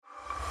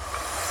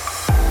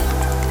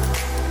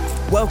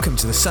Welcome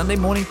to the Sunday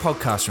morning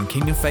podcast from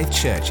Kingdom Faith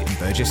Church in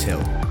Burgess Hill.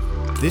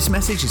 This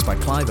message is by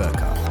Clive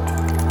Urquhart.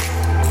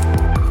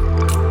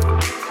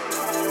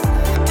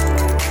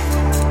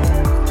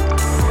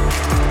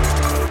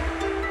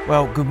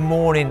 Well, good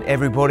morning,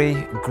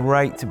 everybody.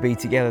 Great to be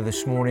together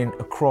this morning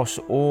across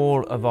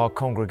all of our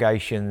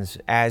congregations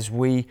as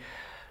we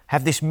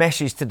have this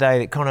message today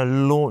that kind of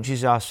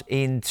launches us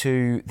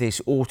into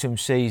this autumn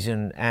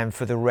season and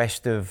for the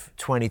rest of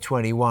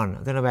 2021.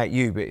 I don't know about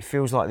you, but it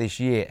feels like this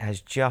year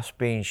has just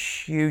been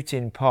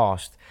shooting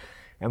past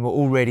and we're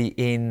already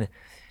in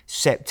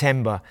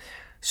September.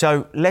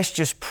 So let's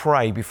just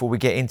pray before we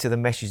get into the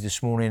message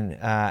this morning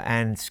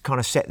and kind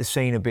of set the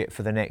scene a bit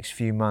for the next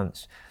few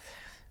months.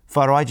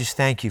 Father, I just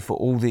thank you for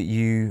all that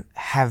you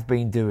have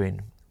been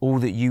doing, all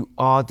that you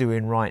are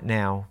doing right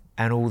now,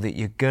 and all that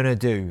you're going to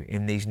do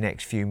in these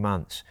next few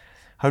months.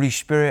 Holy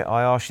Spirit,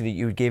 I ask you that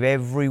you would give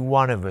every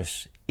one of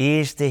us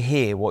ears to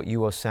hear what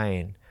you are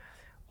saying,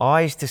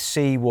 eyes to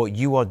see what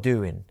you are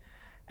doing,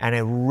 and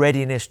a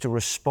readiness to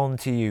respond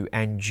to you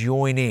and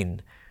join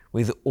in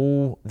with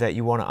all that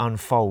you want to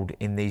unfold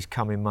in these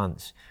coming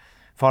months.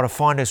 Father,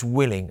 find us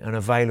willing and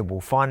available,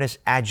 find us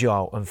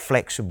agile and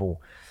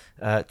flexible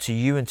to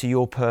you and to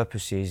your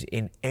purposes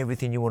in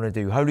everything you want to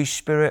do. Holy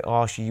Spirit,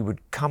 I ask you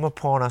would come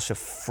upon us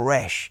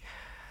afresh,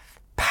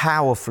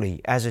 powerfully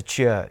as a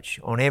church,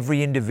 on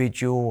every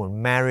individual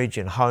and marriage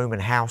and home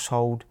and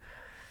household,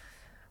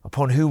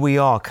 upon who we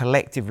are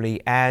collectively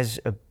as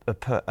a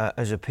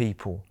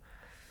people.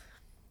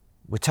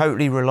 We're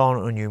totally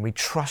reliant on you and we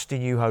trust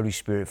in you, Holy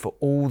Spirit, for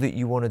all that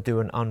you want to do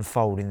and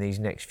unfold in these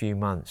next few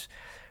months.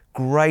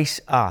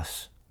 Grace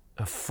us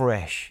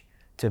afresh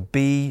to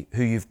be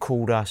who you've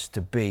called us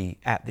to be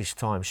at this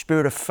time.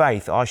 Spirit of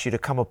faith, I ask you to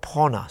come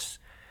upon us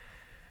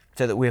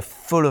so that we're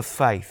full of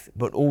faith,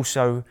 but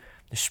also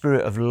the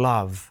spirit of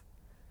love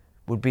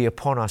would be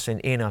upon us and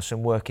in us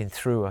and working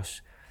through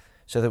us,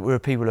 so that we're a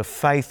people of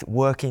faith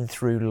working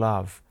through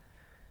love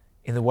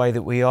in the way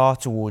that we are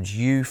towards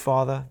you,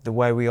 Father, the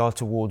way we are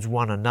towards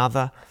one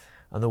another,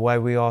 and the way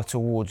we are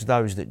towards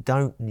those that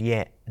don't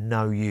yet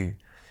know you.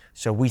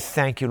 So we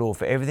thank you, Lord,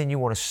 for everything you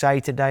want to say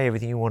today,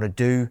 everything you want to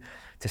do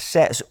to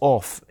set us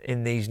off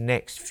in these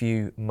next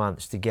few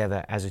months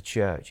together as a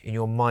church. In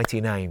your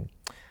mighty name,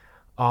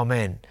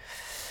 amen.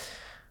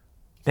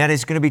 Now,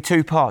 there's going to be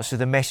two parts to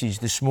the message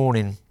this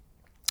morning.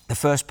 The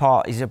first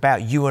part is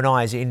about you and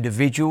I as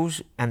individuals,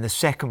 and the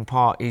second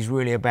part is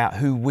really about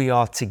who we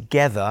are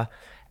together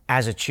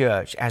as a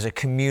church, as a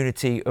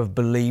community of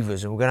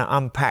believers. And we're going to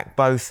unpack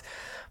both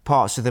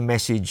parts of the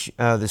message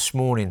this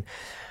morning.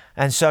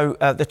 And so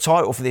the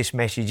title for this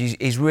message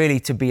is really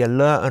to be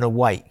alert and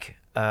awake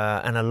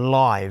and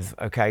alive,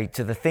 okay,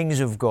 to the things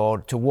of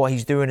God, to what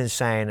He's doing and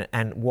saying,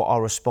 and what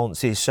our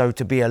response is. So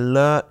to be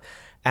alert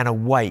and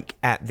awake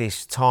at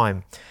this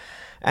time.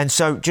 And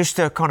so just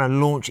to kind of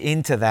launch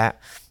into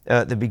that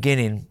at the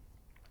beginning,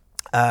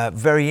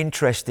 very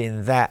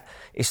interesting that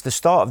it's the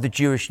start of the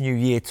Jewish New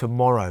Year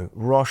tomorrow,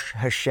 Rosh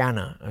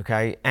Hashanah,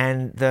 okay?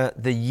 And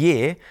the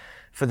year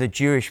for the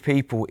Jewish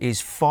people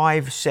is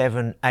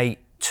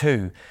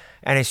 5782.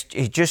 And it's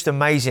just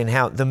amazing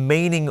how the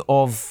meaning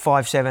of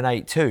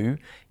 5782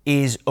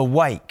 is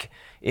awake.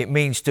 It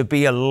means to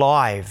be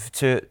alive,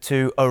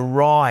 to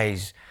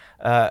arise,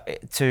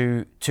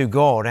 to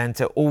God and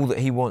to all that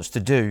He wants to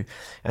do.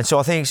 And so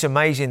I think it's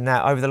amazing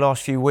that over the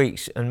last few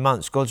weeks and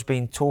months, God's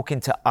been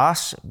talking to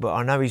us, but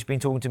I know He's been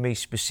talking to me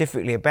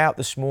specifically about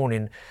this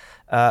morning,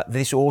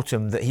 this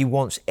autumn, that He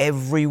wants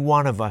every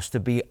one of us to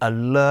be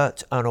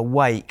alert and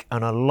awake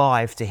and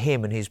alive to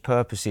Him and His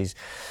purposes.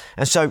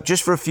 And so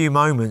just for a few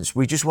moments,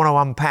 we just want to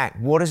unpack,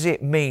 what does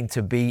it mean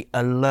to be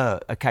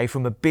alert, okay,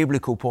 from a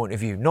biblical point of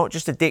view, not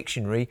just a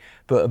dictionary,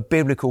 but a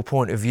biblical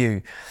point of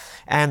view.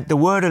 And the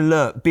word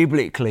alert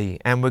biblically,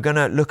 and we're going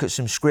to look at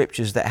some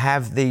scriptures that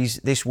have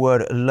this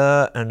word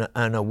alert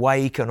and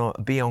awake and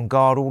be on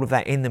guard, all of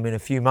that in them in a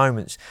few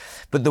moments.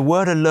 But the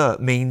word alert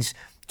means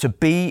to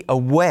be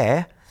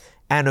aware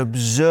and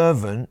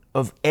observant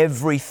of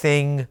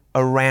everything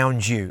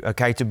around you,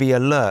 okay? To be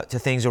alert to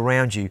things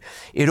around you.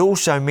 It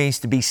also means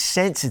to be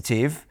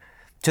sensitive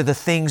to the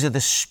things of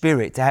the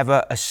Spirit, to have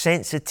a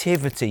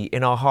sensitivity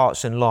in our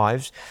hearts and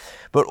lives,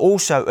 but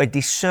also a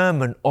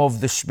discernment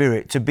of the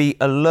Spirit, to be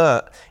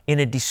alert in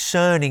a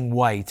discerning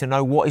way, to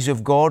know what is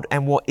of God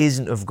and what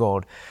isn't of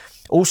God.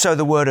 Also,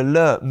 the word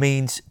alert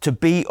means to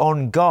be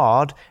on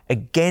guard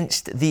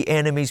against the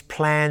enemy's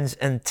plans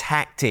and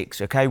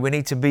tactics, okay? We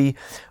need to be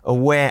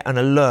aware and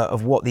alert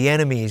of what the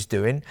enemy is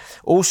doing.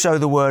 Also,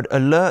 the word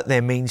alert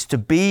there means to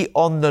be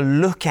on the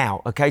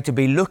lookout, okay? To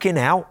be looking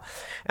out.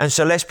 And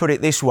so let's put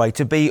it this way,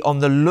 to be on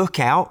the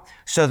lookout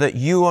so that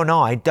you and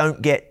I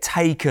don't get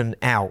taken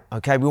out,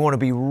 okay? We want to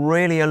be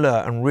really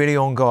alert and really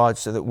on guard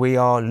so that we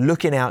are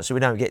looking out so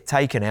we don't get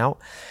taken out.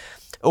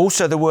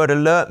 Also, the word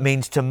alert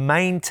means to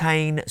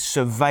maintain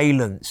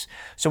surveillance.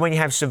 So when you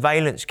have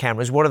surveillance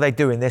cameras, what are they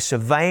doing? They're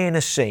surveying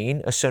a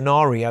scene, a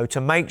scenario,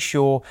 to make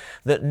sure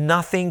that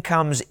nothing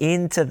comes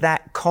into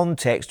that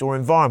context or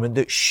environment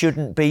that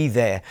shouldn't be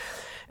there.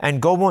 And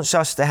God wants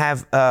us to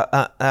have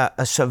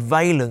a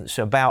surveillance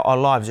about our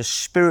lives, a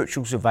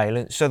spiritual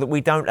surveillance, so that we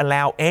don't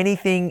allow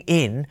anything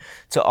in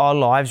to our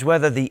lives,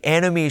 whether the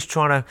enemy is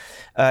trying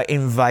to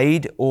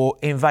invade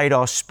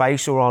our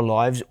space or our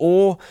lives,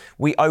 or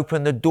we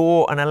open the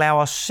door and allow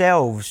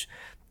ourselves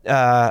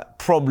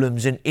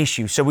problems and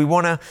issues. So we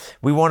want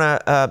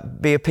to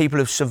be a people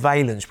of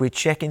surveillance. We're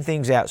checking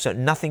things out so that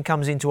nothing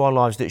comes into our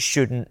lives that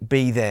shouldn't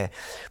be there.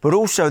 But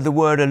also the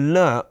word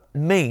alert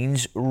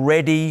means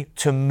ready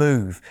to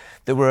move.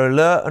 That we're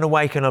alert and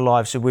awake and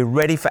alive, so we're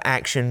ready for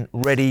action,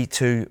 ready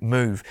to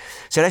move.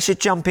 So let's just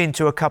jump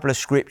into a couple of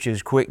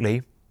scriptures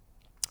quickly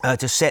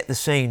to set the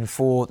scene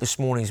for this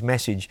morning's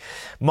message.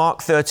 Mark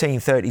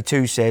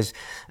 13:32 says,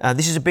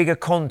 this is a bigger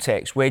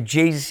context where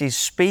Jesus is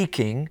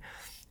speaking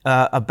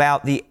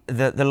about the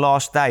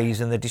last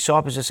days, and the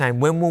disciples are saying,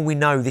 when will we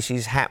know this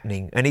is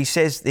happening? And he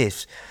says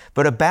this,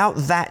 but about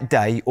that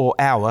day or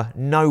hour,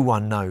 no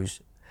one knows,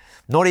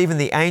 not even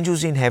the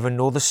angels in heaven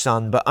nor the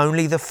Son, but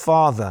only the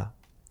Father.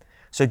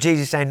 So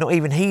Jesus is saying not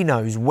even he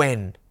knows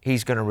when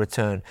he's going to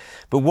return.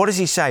 But what does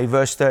he say?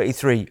 Verse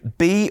 33,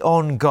 be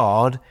on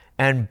guard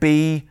and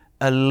be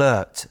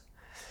alert.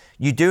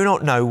 You do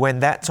not know when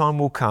that time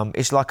will come.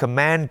 It's like a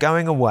man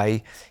going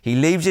away. He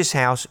leaves his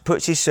house,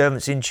 puts his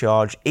servants in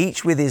charge,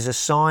 each with his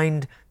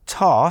assigned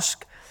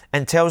task,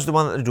 and tells the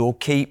one at the door,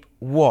 keep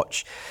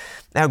watch.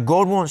 Now,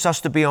 God wants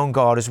us to be on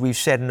guard, as we've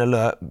said, and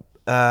alert,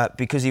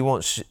 because he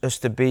wants us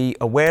to be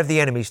aware of the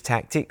enemy's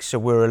tactics, so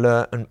we're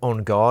alert and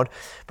on guard,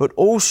 but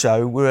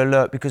also we're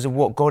alert because of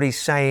what God is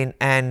saying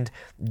and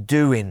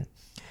doing.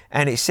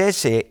 And it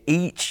says here,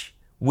 each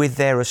with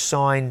their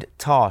assigned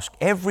task.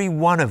 Every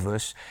one of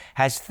us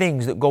has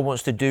things that God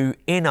wants to do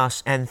in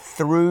us and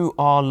through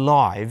our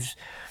lives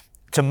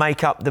to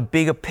make up the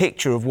bigger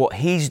picture of what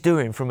he's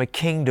doing from a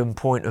kingdom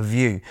point of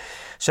view.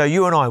 So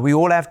you and I, we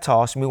all have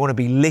tasks, and we want to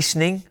be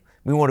listening.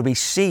 We want to be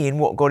seeing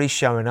what God is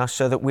showing us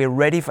so that we're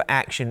ready for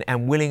action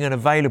and willing and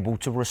available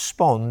to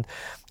respond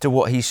to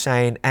what he's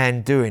saying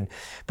and doing.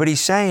 But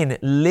he's saying,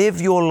 live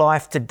your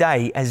life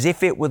today as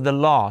if it were the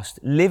last.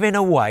 Live in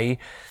a way,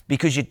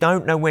 because you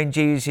don't know when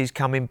Jesus is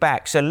coming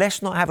back. So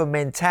let's not have a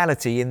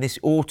mentality in this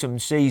autumn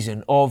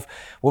season of,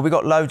 well, we've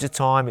got loads of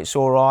time, it's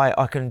all right,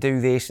 I can do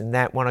this and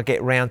that when I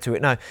get round to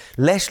it. No,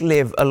 let's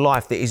live a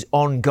life that is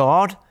on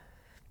guard,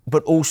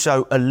 but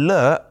also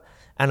alert,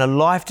 and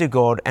alive to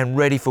God and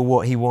ready for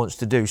what he wants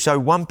to do. So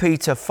 1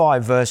 Peter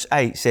 5 verse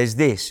 8 says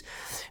this,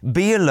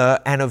 be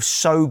alert and of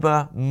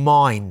sober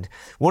mind.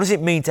 What does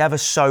it mean to have a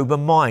sober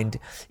mind?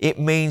 It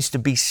means to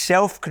be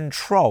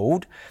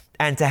self-controlled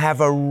and to have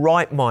a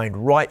right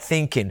mind, right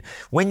thinking.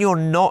 When you're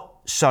not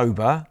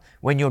sober,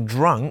 when you're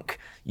drunk,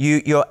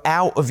 you're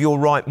out of your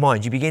right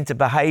mind. You begin to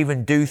behave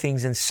and do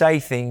things and say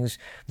things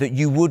that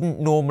you wouldn't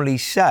normally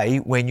say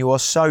when you are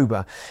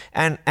sober.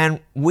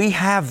 And we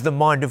have the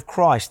mind of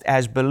Christ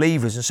as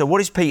believers. And so what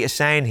is Peter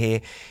saying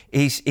here?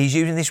 He's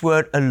using this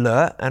word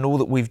alert and all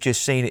that we've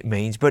just seen it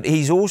means, but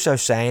he's also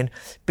saying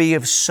be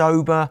of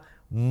sober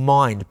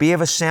mind, be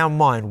of a sound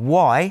mind.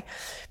 Why?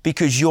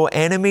 Because your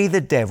enemy,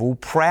 the devil,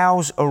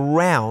 prowls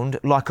around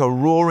like a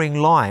roaring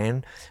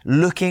lion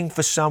looking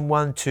for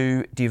someone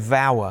to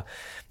devour.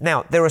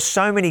 Now, there are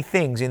so many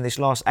things in this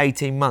last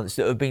 18 months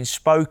that have been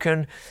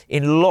spoken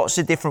in lots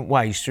of different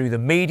ways through the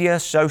media,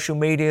 social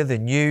media, the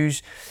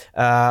news,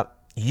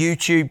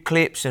 YouTube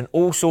clips and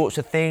all sorts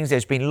of things.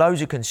 There's been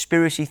loads of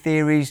conspiracy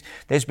theories.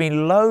 There's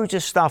been loads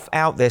of stuff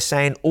out there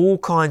saying all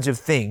kinds of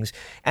things.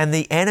 And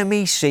the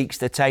enemy seeks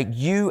to take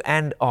you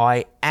and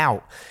I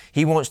out.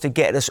 He wants to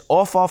get us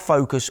off our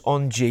focus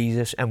on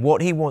Jesus and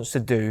what he wants to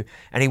do.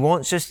 And he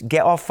wants us to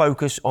get our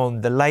focus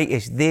on the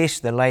latest this,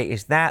 the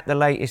latest that, the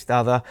latest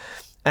other.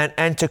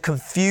 And to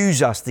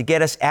confuse us, to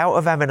get us out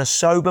of having a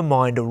sober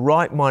mind, a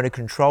right mind, a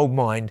controlled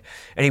mind.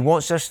 And he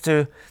wants us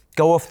to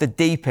go off the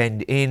deep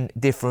end in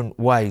different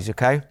ways,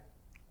 okay?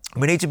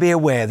 We need to be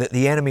aware that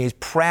the enemy is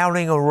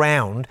prowling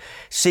around,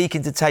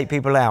 seeking to take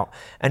people out.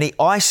 And he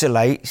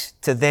isolates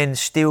to then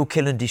steal,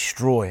 kill and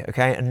destroy,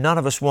 okay? And none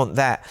of us want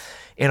that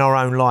in our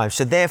own lives.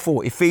 So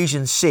therefore,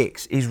 Ephesians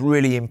 6 is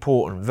really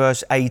important.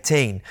 Verse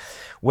 18,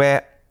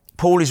 where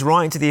Paul is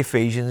writing to the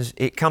Ephesians.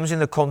 It comes in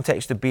the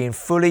context of being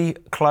fully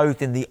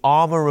clothed in the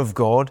armor of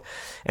God.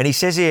 And he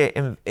says here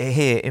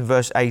in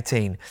verse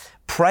 18,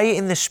 pray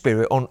in the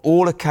Spirit on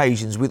all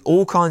occasions with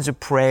all kinds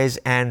of prayers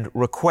and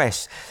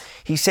requests.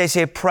 He says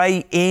here,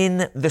 pray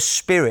in the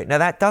Spirit. Now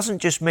that doesn't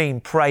just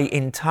mean pray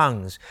in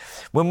tongues.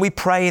 When we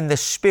pray in the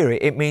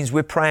Spirit, it means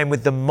we're praying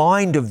with the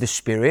mind of the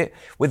Spirit,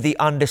 with the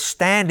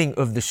understanding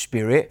of the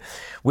Spirit.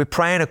 We're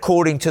praying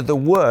according to the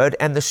Word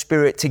and the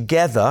Spirit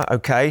together,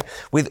 okay,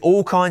 with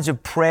all kinds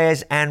of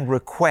prayers and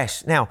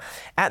requests. Now,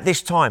 at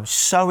this time,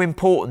 so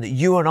important that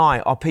you and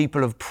I are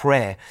people of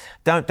prayer.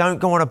 Don't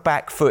go on a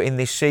back foot in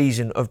this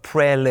season of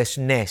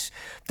prayerlessness.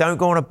 Don't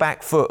go on a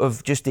back foot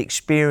of just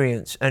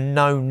experience and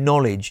no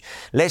knowledge.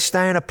 Let's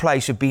stay in a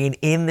place of being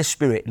in the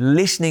Spirit,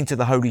 listening to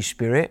the Holy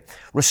Spirit,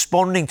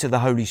 responding to the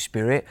Holy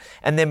Spirit,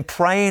 and then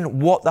praying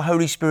what the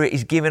Holy Spirit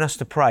is giving us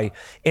to pray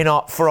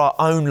for our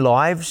own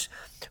lives,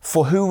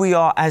 for who we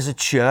are as a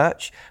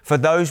church, for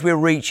those we're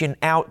reaching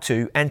out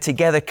to, and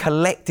together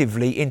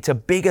collectively into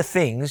bigger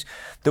things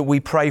that we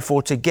pray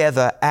for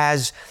together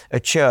as a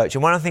church.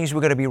 And one of the things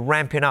we're going to be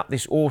ramping up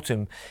this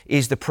autumn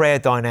is the prayer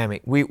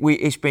dynamic.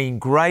 It's been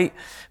great,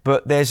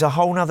 but there's a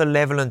whole nother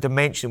level and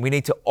dimension we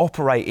need to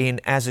operate in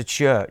as a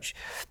church.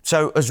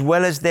 So as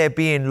well as there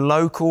being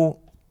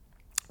local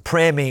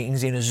prayer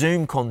meetings in a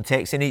Zoom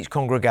context in each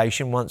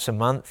congregation once a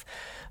month,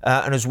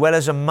 and as well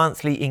as a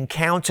monthly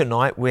encounter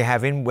night we're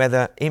having,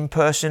 whether in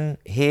person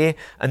here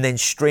and then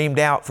streamed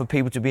out for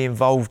people to be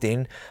involved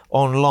in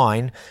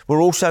online,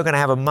 we're also going to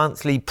have a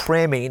monthly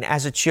prayer meeting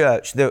as a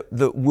church that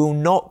will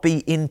not be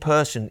in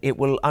person. It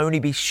will only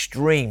be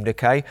streamed,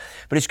 okay?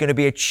 But it's going to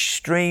be a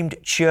streamed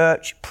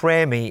church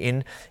prayer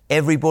meeting,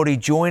 everybody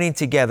joining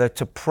together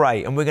to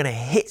pray. And we're going to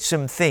hit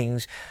some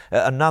things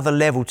at another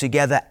level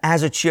together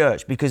as a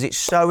church because it's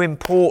so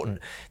important.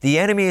 The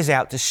enemy is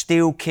out to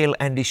steal, kill,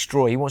 and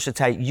destroy. He wants to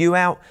take you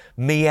out,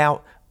 me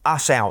out,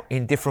 us out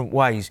in different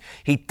ways.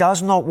 He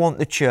does not want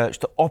the church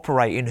to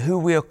operate in who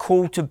we are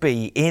called to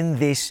be in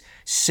this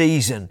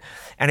season.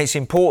 And it's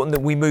important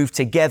that we move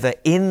together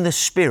in the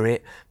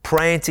Spirit,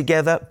 praying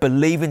together,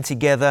 believing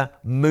together,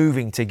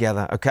 moving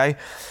together, okay?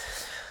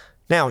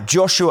 Now,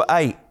 Joshua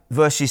 8,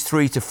 verses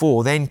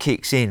 3-4 then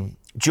kicks in.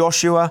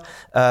 Joshua,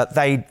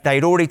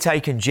 they'd already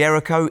taken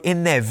Jericho.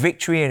 In their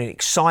victory and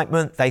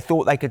excitement, they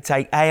thought they could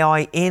take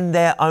Ai in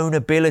their own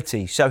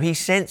ability. So he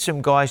sent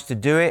some guys to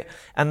do it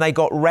and they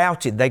got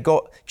routed. They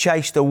got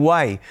chased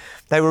away.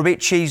 They were a bit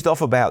cheesed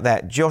off about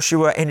that.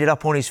 Joshua ended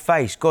up on his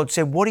face. God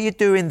said, "What are you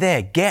doing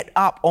there? Get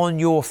up on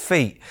your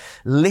feet.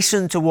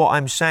 Listen to what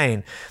I'm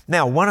saying."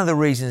 Now, one of the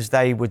reasons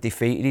they were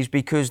defeated is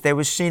because there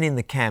was sin in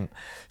the camp.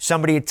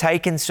 Somebody had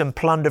taken some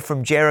plunder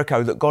from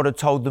Jericho that God had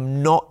told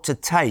them not to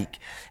take.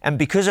 And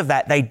because of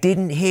that, they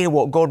didn't hear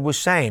what God was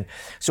saying.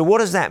 So what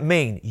does that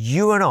mean?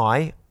 You and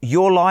I,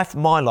 your life,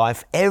 my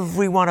life,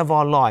 every one of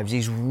our lives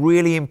is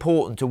really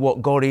important to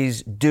what God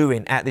is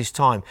doing at this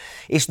time.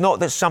 It's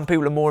not that some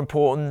people are more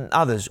important than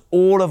others.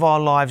 All of our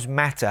lives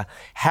matter.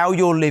 How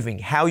you're living,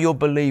 how you're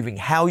believing,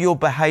 how you're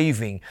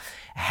behaving,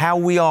 how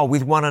we are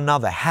with one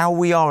another, how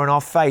we are in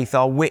our faith,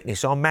 our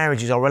witness, our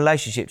marriages, our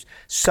relationships.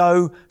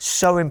 So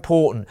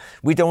important.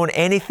 We don't want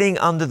anything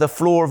under the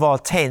floor of our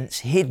tents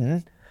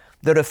hidden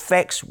that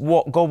affects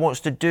what God wants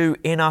to do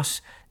in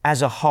us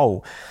as a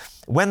whole.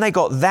 When they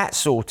got that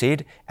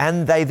sorted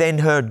and they then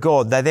heard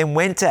God, they then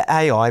went to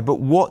Ai. But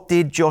what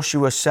did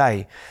Joshua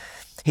say?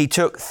 He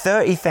took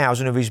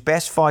 30,000 of his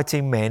best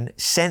fighting men,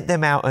 sent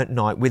them out at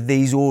night with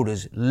these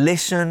orders.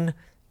 "Listen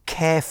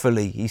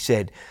carefully," he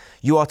said.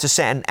 "You are to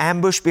set an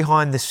ambush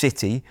behind the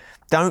city.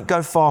 Don't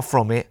go far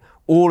from it.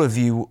 All of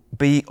you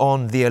be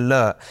on the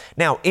alert."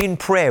 Now, in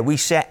prayer, we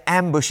set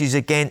ambushes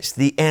against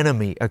the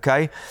enemy,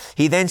 okay?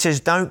 He then says,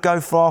 don't go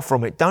far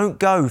from it. Don't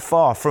go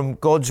far from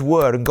God's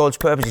word and God's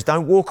purposes.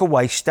 Don't walk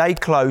away. Stay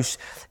close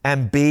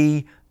and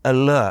be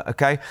alert,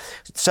 okay?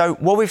 So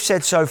what we've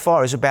said so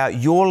far is about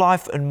your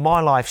life and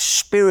my life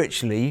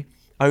spiritually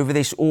over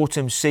this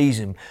autumn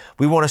season.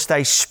 We want to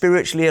stay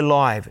spiritually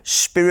alive,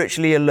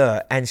 spiritually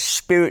alert, and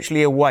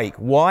spiritually awake.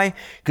 Why?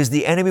 Because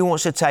the enemy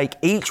wants to take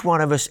each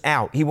one of us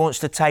out. He wants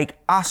to take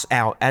us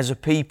out as a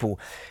people.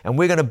 And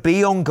we're going to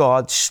be on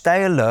guard,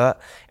 stay alert,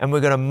 and we're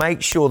going to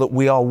make sure that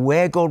we are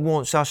where God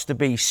wants us to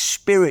be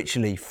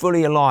spiritually,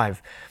 fully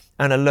alive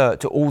and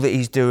alert to all that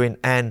He's doing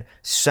and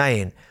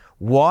saying.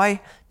 Why?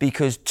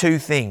 Because two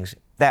things.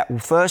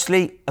 That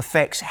firstly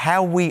affects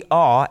how we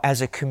are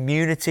as a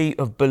community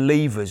of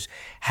believers,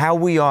 how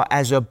we are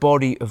as a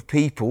body of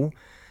people,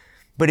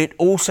 but it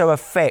also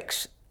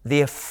affects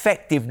the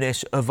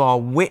effectiveness of our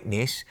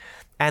witness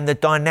and the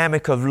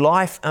dynamic of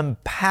life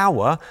and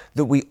power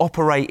that we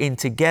operate in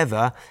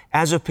together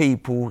as a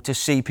people to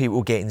see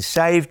people getting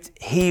saved,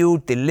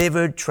 healed,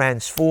 delivered,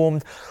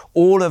 transformed,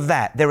 all of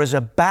that. There is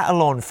a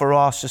battle on for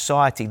our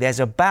society. There's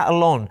a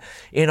battle on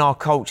in our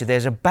culture.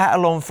 There's a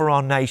battle on for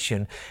our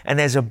nation, and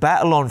there's a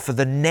battle on for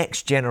the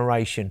next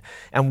generation.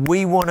 And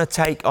we want to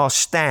take our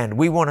stand.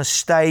 We want to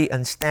stay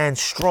and stand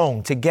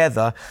strong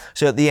together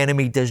so that the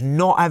enemy does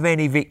not have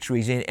any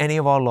victories in any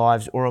of our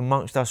lives or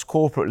amongst us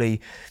corporately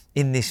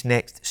in this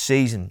next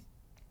season.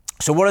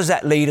 So what does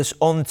that lead us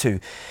on to?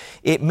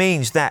 It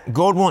means that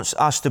God wants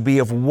us to be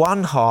of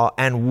one heart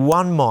and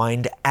one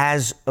mind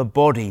as a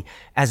body,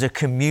 as a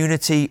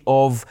community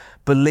of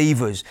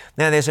believers.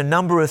 Now, there's a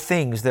number of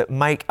things that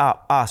make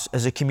up us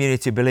as a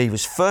community of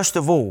believers. First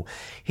of all,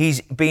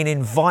 He's been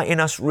inviting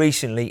us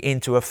recently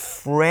into a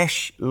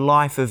fresh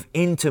life of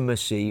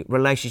intimacy,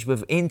 relationship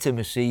of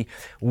intimacy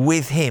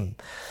with Him.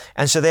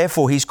 And so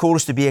therefore, He's called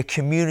us to be a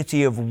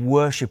community of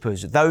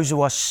worshipers, those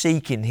who are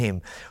seeking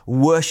Him,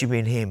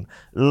 worshiping Him,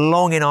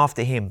 longing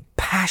after Him,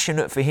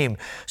 passionate for Him.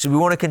 So we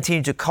want to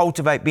continue to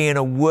cultivate being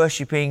a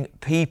worshiping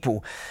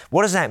people.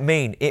 What does that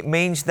mean? It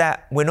means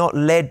that we're not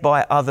led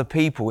by other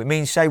people. It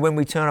means, say, when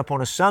we turn up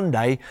on a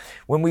Sunday,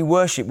 when we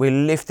worship, we're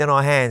lifting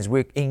our hands,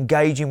 we're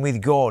engaging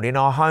with God in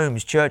our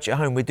homes, church at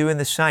home. We're doing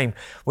the same.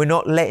 We're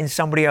not letting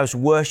somebody else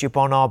worship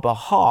on our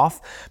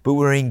behalf, but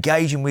we're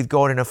engaging with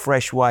God in a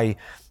fresh way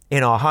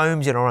in our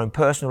homes, in our own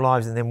personal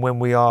lives, and then when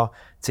we are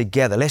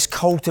together. Let's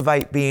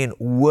cultivate being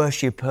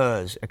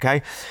worshippers,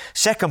 okay?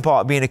 Second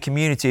part of being a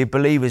community of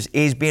believers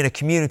is being a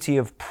community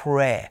of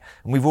prayer.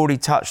 And we've already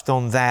touched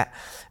on that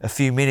a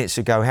few minutes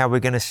ago, how we're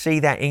going to see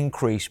that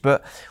increase.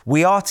 But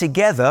we are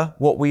together,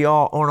 what we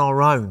are on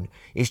our own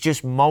is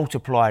just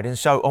multiplied. And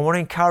so I want to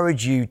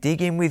encourage you,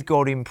 dig in with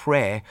God in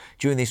prayer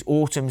during this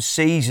autumn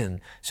season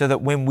so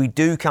that when we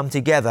do come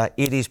together,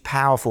 it is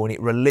powerful and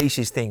it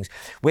releases things.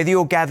 Whether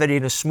you're gathered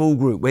in a small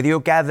group, whether you're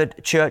gathered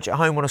at church at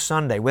home on a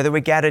Sunday, whether we're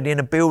gathered in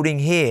a building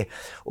here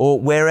or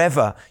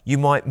wherever you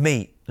might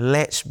meet,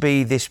 let's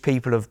be this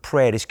people of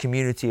prayer, this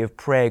community of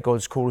prayer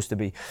God's called us to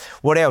be.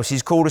 What else?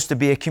 He's called us to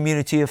be a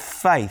community of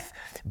faith,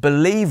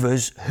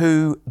 believers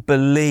who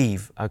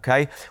believe,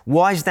 okay?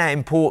 Why is that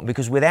important?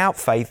 Because without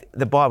faith,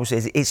 the Bible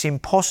says it's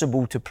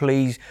impossible to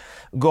please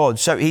God.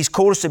 So He's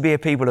called us to be a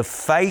people of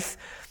faith,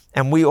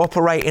 and we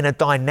operate in a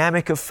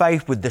dynamic of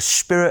faith with the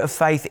spirit of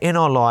faith in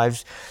our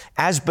lives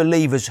as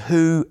believers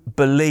who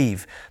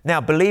believe.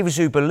 Now, believers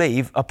who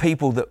believe are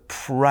people that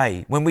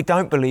pray. When we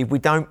don't believe, we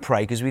don't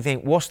pray because we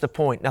think, what's the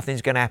point?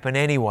 Nothing's going to happen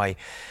anyway.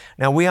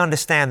 Now, we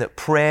understand that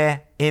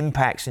prayer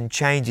impacts and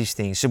changes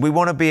things. So we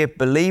want to be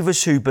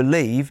believers who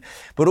believe,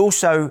 but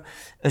also,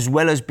 as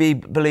well as be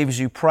believers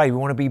who pray, we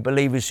want to be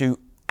believers who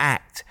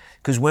act.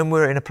 Because when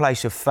we're in a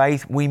place of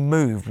faith, we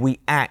move, we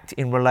act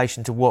in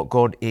relation to what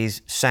God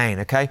is saying,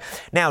 okay?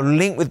 Now,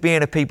 linked with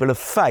being a people of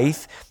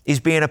faith is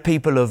being a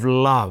people of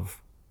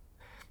love.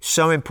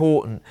 So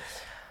important.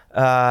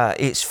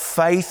 It's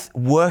faith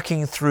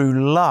working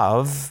through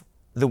love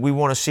that we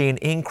want to see an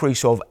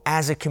increase of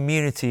as a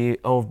community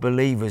of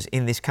believers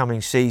in this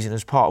coming season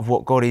as part of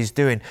what God is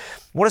doing.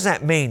 What does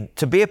that mean?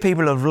 To be a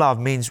people of love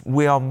means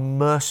we are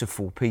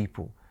merciful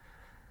people,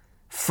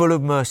 full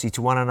of mercy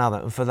to one another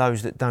and for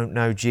those that don't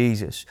know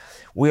Jesus.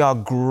 We are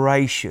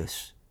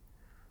gracious.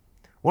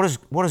 What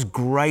does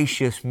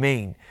gracious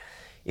mean?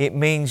 It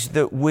means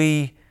that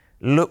we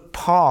look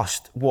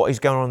past what is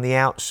going on the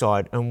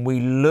outside and we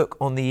look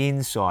on the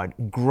inside.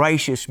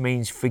 Gracious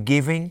means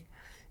forgiving.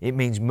 It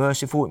means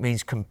merciful. It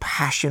means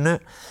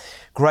compassionate.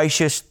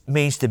 Gracious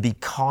means to be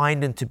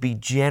kind and to be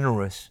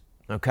generous.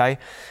 Okay,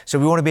 so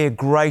we want to be a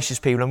gracious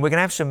people, and we're going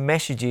to have some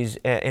messages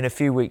in a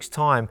few weeks'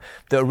 time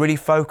that are really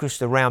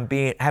focused around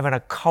having a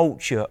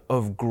culture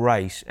of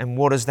grace. And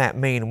what does that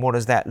mean, and what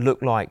does that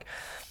look like?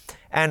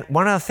 And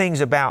one of the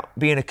things about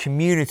being a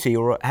community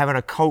or having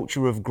a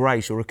culture of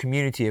grace or a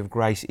community of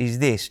grace is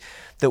this,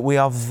 that we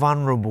are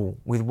vulnerable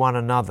with one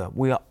another.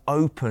 We are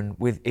open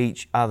with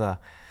each other,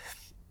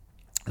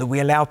 that we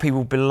allow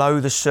people below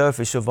the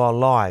surface of our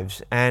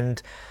lives.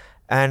 And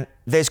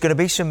there's going to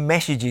be some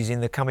messages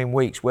in the coming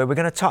weeks where we're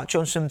going to touch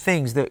on some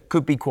things that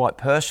could be quite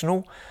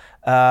personal,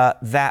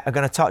 that are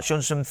going to touch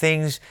on some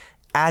things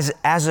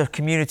as a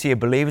community of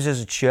believers,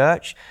 as a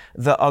church,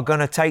 that are going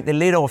to take the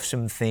lid off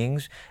some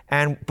things,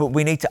 but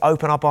we need to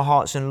open up our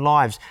hearts and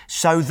lives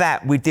so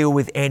that we deal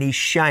with any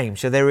shame.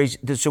 So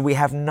we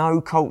have no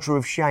culture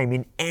of shame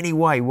in any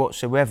way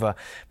whatsoever,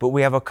 but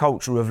we have a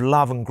culture of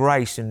love and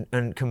grace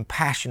and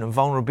compassion and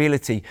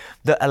vulnerability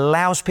that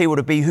allows people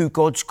to be who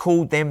God's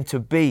called them to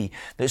be.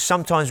 That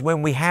sometimes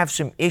when we have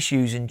some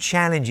issues and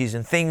challenges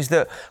and things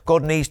that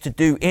God needs to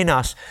do in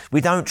us, we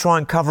don't try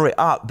and cover it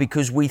up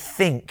because we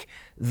think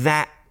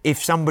that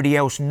if somebody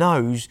else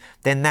knows,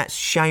 then that's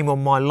shame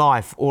on my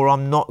life, or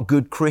I'm not a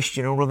good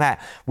Christian, all of that.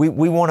 We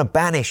want to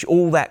banish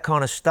all that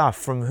kind of stuff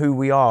from who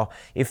we are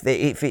if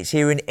it's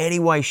here in any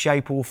way,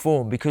 shape or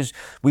form, because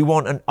we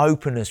want an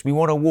openness. We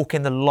want to walk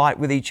in the light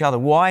with each other.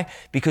 Why?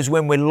 Because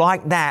when we're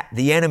like that,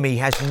 the enemy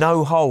has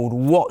no hold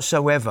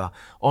whatsoever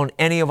on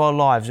any of our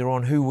lives or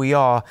on who we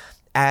are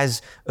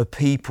as a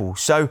people.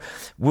 So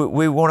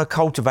we want to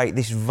cultivate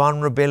this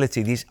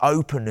vulnerability, this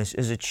openness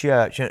as a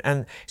church,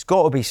 and it's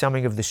got to be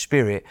something of the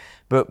Spirit,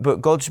 but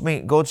God's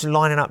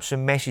lining up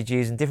some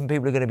messages, and different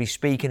people are going to be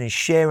speaking and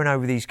sharing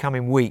over these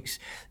coming weeks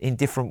in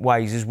different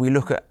ways as we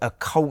look at a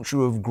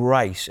culture of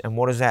grace and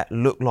what does that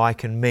look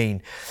like and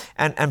mean.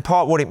 And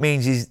part of what it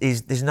means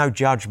is there's no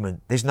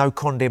judgment, there's no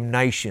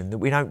condemnation, that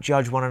we don't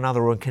judge one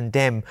another or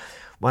condemn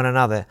one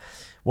another.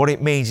 What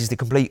it means is the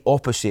complete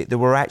opposite, that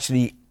we're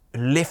actually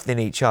lifting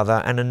each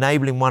other and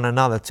enabling one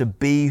another to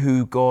be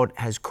who God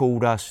has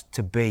called us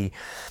to be.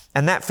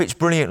 And that fits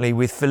brilliantly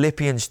with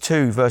Philippians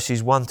 2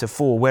 verses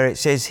 1-4, where it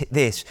says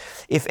this: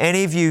 if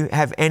any of you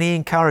have any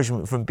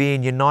encouragement from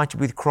being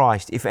united with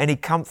Christ, if any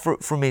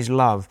comfort from His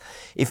love,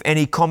 if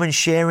any common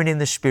sharing in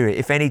the Spirit,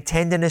 if any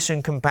tenderness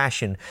and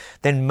compassion,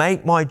 then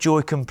make my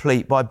joy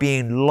complete by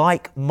being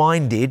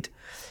like-minded,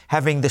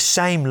 having the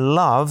same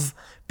love,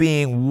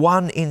 being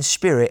one in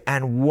spirit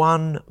and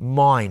one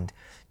mind.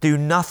 Do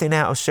nothing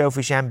out of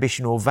selfish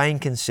ambition or vain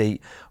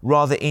conceit,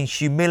 rather in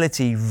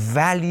humility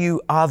value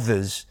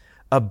others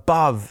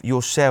above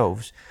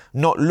yourselves,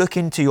 not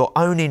looking to your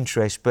own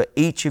interests, but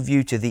each of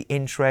you to the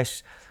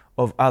interests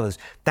of others.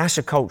 That's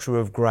a culture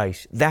of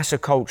grace. That's a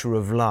culture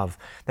of love.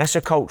 That's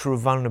a culture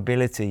of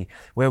vulnerability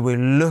where we're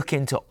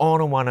looking to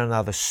honor one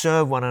another,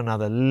 serve one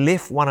another,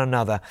 lift one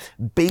another,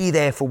 be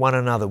there for one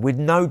another with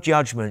no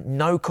judgment,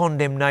 no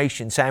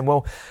condemnation, saying,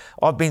 well,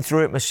 I've been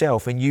through it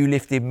myself and you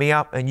lifted me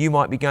up and you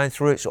might be going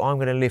through it, so I'm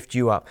going to lift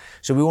you up.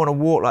 So we want to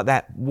walk like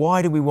that.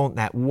 Why do we want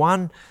that?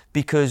 One,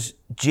 because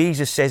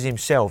Jesus says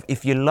himself,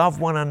 if you love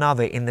one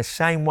another in the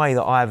same way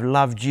that I have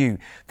loved you,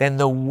 then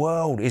the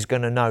world is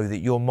going to know that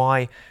you're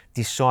my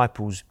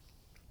disciples.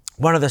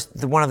 One of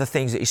the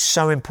things that is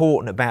so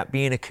important about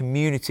being a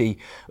community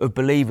of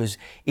believers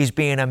is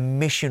being a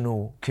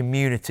missional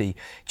community.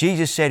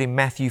 Jesus said in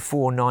Matthew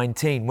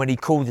 4:19, when he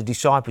called the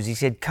disciples, he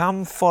said,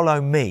 come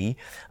follow me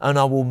and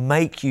I will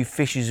make you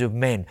fishers of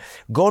men.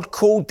 God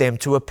called them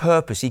to a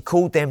purpose. He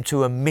called them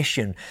to a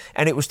mission,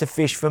 and it was to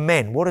fish for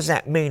men. What does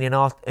that mean in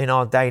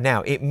our day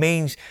now? It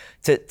means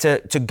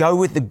to go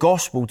with the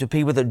gospel to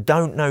people that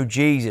don't know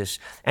Jesus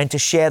and to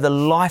share the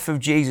life of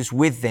Jesus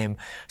with them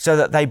so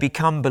that they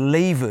become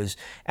believers.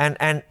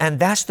 And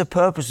that's the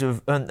purpose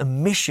of a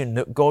mission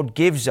that God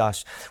gives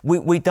us.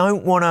 We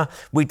don't want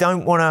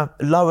to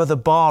lower the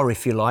bar,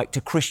 if you like,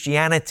 to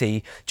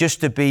Christianity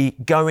just to be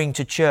going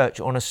to church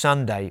on a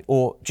Sunday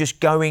or just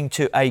going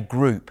to a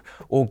group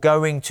or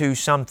going to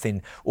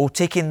something or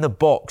ticking the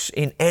box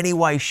in any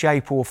way,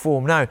 shape or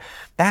form. No,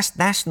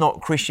 that's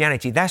not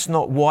Christianity. That's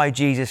not why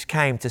Jesus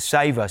came to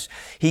save us.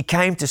 He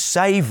came to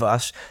save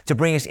us, to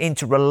bring us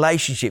into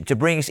relationship, to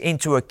bring us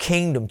into a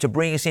kingdom, to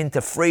bring us into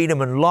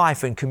freedom and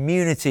life and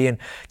community, and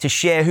to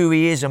share who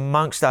he is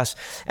amongst us.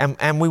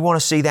 And we want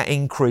to see that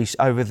increase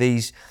over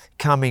these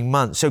coming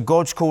months. So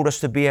God's called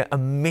us to be a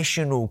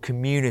missional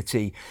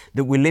community,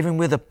 that we're living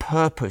with a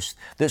purpose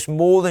that's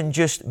more than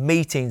just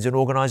meetings and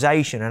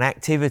organisation and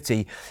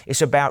activity.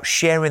 It's about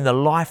sharing the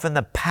life and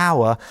the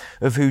power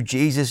of who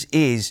Jesus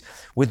is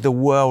with the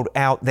world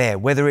out there,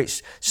 whether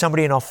it's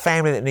somebody in our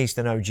family that needs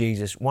to know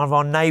Jesus, one of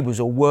our neighbours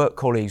or work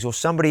colleagues, or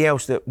somebody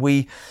else that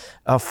we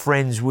are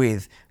friends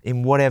with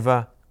in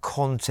whatever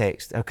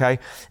context, okay?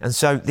 And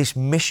so this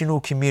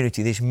missional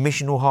community, this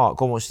missional heart,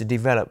 God wants to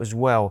develop as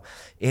well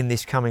in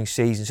this coming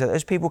season. So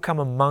as people come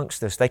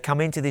amongst us, they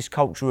come into this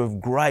culture of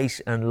grace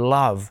and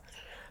love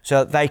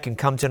so that they can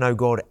come to know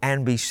God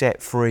and be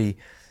set free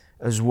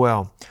as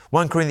well.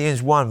 1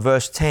 Corinthians 1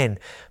 verse 10,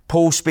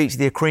 Paul speaks to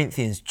the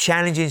Corinthians,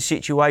 challenging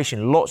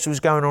situation. Lots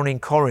was going on in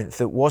Corinth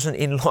that wasn't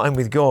in line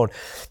with God.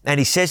 And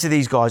he says to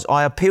these guys,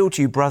 I appeal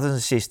to you, brothers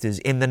and sisters,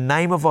 in the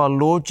name of our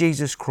Lord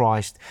Jesus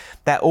Christ,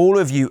 that all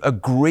of you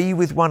agree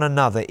with one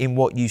another in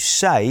what you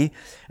say,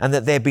 and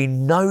that there be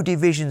no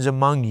divisions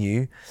among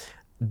you,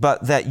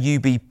 but that you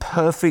be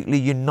perfectly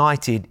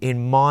united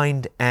in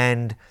mind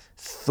and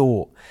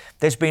thought.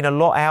 There's been a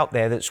lot out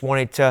there that's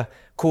wanted to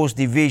cause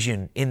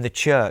division in the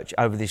church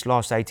over this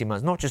last 18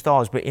 months, not just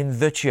ours, but in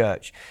the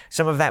church.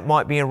 Some of that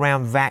might be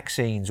around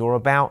vaccines or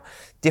about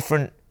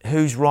different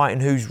who's right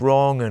and who's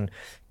wrong and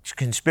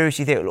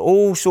conspiracy theory,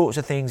 all sorts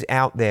of things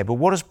out there. But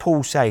what does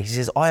Paul say? He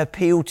says, I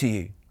appeal to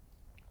you.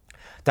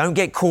 Don't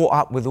get caught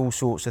up with all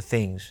sorts of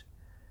things.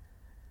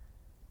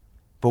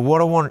 But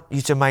what I want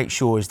you to make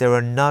sure is there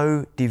are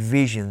no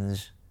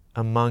divisions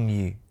among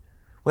you.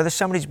 Whether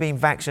somebody's been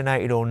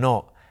vaccinated or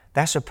not,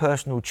 that's a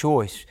personal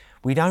choice.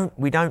 We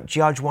don't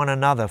judge one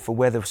another for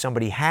whether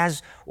somebody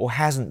has or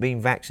hasn't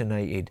been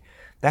vaccinated.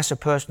 That's a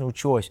personal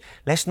choice.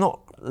 Let's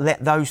not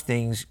let those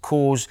things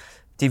cause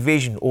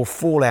division or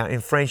fallout in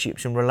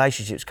friendships and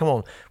relationships. Come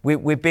on,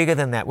 we're bigger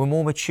than that. We're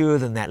more mature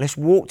than that. Let's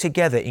walk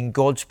together in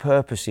God's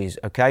purposes,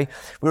 okay?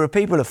 We're a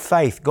people of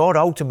faith. God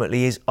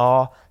ultimately is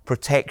our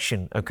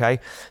protection, okay?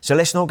 So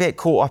let's not get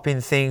caught up in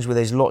things where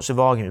there's lots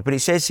of arguments. But it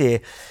says here,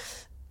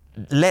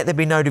 let there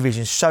be no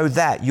division, so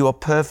that you are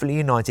perfectly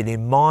united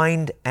in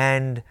mind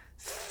and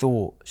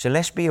thought. So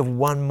let's be of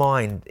one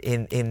mind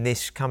in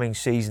this coming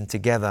season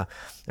together,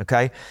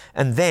 okay?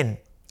 And then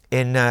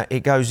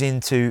it goes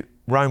into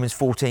Romans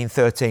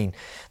 14:13.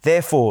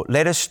 Therefore,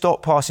 let us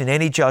stop passing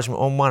any judgment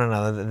on one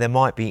another that there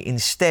might be.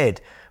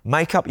 Instead,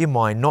 make up your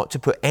mind not to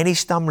put any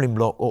stumbling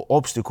block or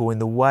obstacle in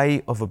the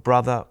way of a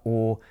brother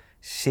or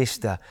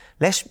sister.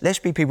 Let's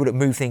be people that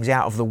move things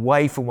out of the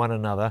way for one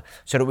another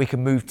so that we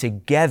can move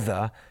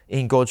together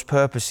in God's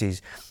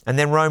purposes. And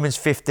then Romans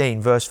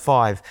 15 verse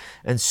 5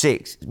 and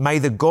 6. May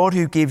the God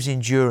who gives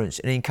endurance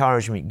and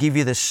encouragement give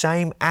you the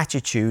same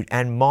attitude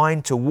and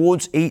mind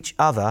towards each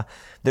other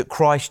that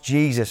Christ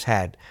Jesus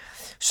had,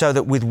 so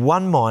that with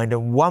one mind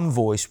and one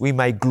voice we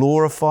may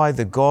glorify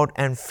the God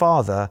and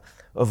Father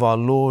of our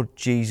Lord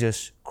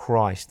Jesus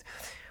Christ.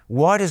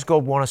 Why does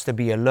God want us to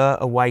be alert,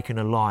 awake and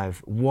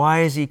alive? Why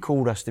has He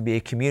called us to be a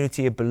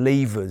community of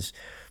believers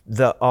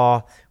that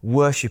are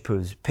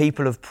worshippers,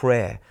 people of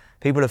prayer,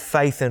 people of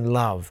faith and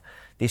love,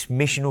 this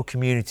missional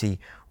community?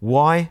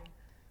 Why?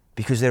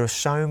 Because there are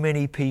so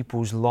many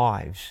people's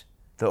lives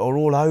that are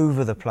all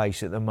over the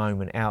place at the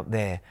moment out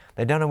there.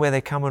 They don't know where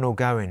they're coming or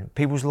going.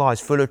 People's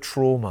lives full of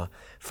trauma,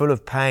 full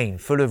of pain,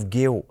 full of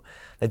guilt.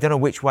 They don't know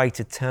which way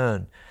to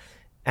turn.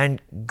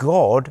 And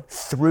God,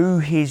 through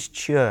His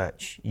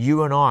church,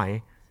 you and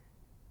I,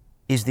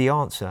 is the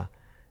answer.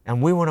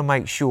 And we want to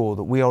make sure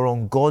that we are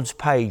on God's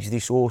page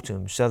this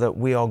autumn so that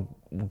we are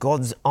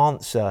God's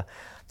answer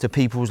to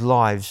people's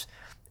lives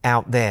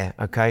out there,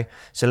 okay?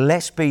 So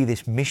let's be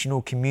this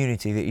missional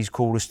community that He's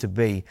called us to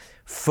be,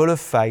 full of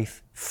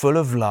faith, full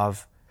of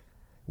love,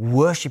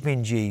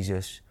 worshiping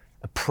Jesus,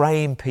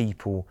 praying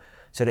people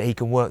so that He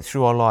can work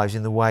through our lives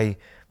in the way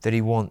that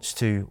He wants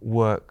to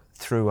work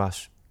through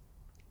us.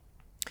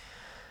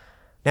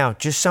 Now,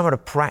 just some of the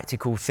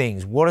practical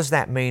things. What does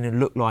that mean and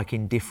look like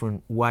in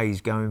different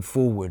ways going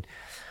forward?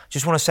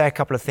 Just want to say a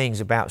couple of things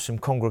about some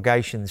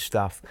congregation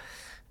stuff.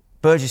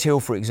 Burgess Hill,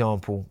 for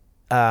example,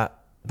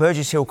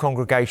 Burgess Hill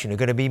congregation are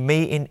going to be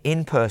meeting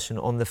in person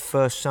on the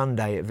first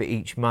Sunday of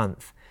each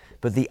month.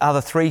 But the other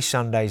 3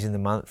 Sundays in the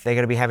month, they're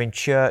going to be having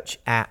church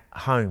at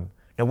home.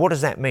 Now, what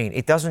does that mean?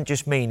 It doesn't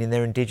just mean in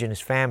their Indigenous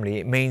family.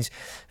 It means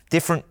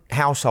different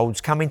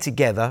households coming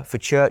together for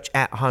church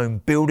at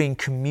home, building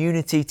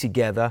community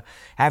together,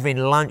 having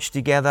lunch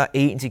together,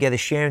 eating together,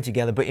 sharing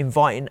together, but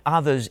inviting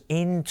others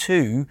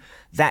into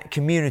that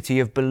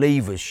community of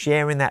believers,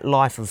 sharing that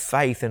life of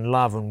faith and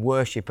love and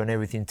worship and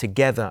everything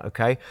together,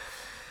 okay?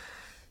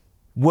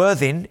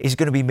 Worthing is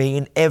going to be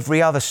meeting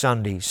every other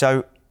Sunday.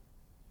 So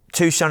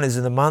 2 Sundays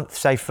of the month,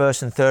 say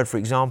 1st and 3rd, for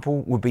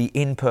example, will be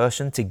in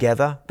person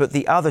together. But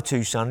the other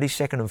 2 Sundays,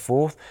 2nd and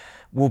 4th,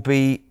 will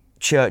be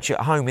church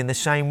at home in the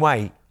same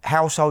way.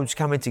 Households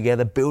coming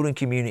together, building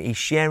community,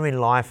 sharing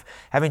life,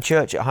 having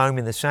church at home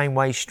in the same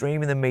way,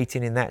 streaming the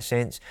meeting in that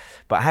sense,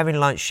 but having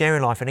lunch,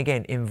 sharing life, and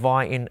again,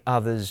 inviting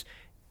others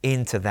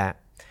into that.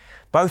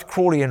 Both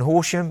Crawley and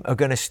Horsham are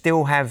going to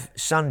still have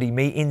Sunday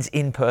meetings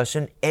in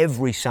person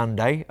every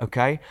Sunday,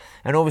 okay?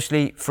 And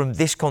obviously from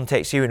this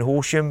context here in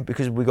Horsham,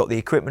 because we've got the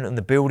equipment and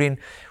the building,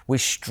 we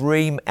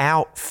stream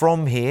out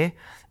from here,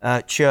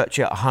 church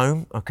at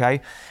home,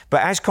 okay?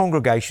 But as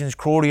congregations,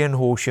 Crawley and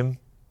Horsham,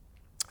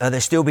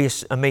 there'll still be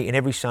a meeting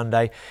every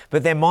Sunday,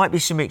 but there might be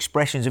some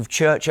expressions of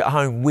church at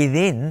home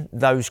within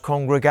those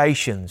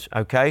congregations,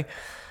 okay?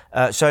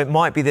 So it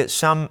might be that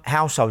some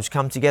households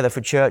come together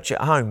for church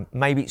at home,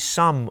 maybe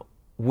some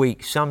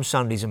week, some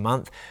Sundays a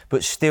month,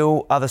 but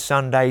still other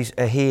Sundays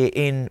are here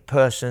in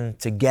person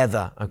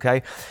together,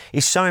 okay?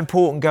 It's so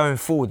important going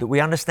forward that we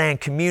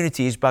understand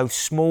community is both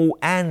small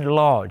and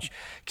large.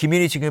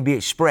 Community can be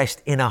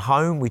expressed in a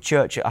home, with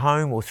church at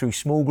home, or through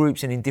small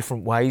groups and in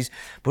different ways,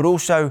 but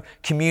also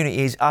community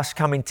is us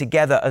coming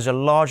together as a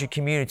larger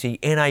community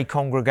in a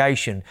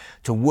congregation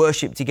to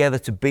worship together,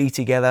 to be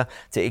together,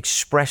 to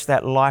express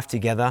that life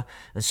together,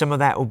 and some of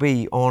that will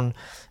be on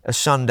a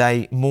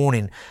Sunday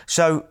morning.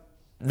 So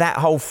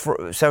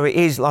it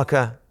is like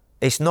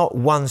it's not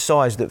one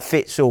size that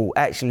fits all.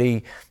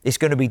 Actually, it's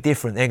going to be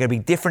different. There are going to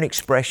be different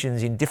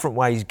expressions in different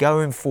ways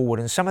going forward.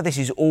 And some of this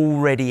is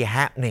already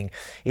happening.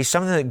 It's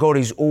something that God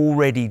is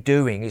already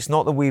doing. It's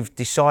not that we've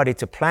decided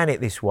to plan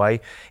it this way.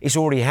 It's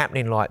already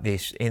happening like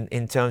this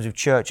in terms of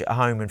church at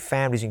home and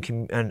families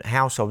and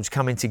households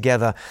coming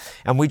together.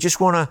 And we just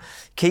want to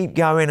keep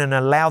going and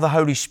allow the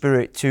Holy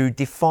Spirit to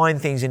define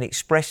things and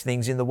express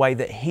things in the way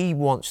that He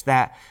wants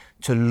that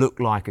to look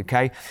like,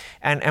 okay?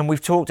 And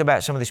we've talked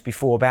about some of this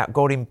before, about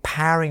God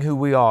empowering who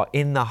we are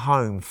in the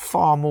home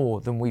far more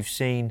than we've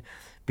seen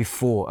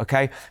before,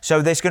 okay?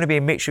 So there's going to be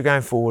a mixture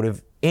going forward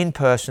of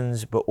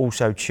in-persons, but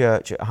also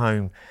church at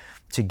home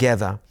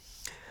together.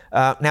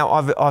 Now,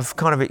 I've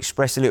kind of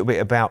expressed a little bit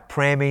about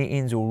prayer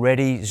meetings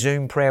already,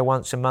 Zoom prayer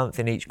once a month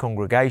in each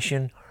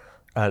congregation,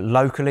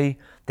 locally.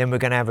 Then we're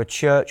going to have a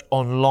church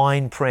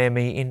online prayer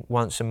meeting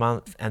once a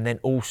month, and then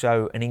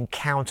also an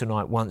encounter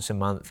night once a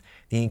month.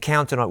 The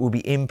encounter night will be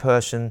in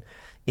person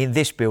in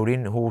this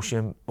building,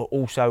 Horsham, but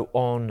also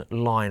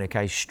online,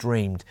 okay,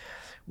 streamed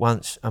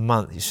once a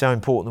month. It's so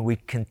important that we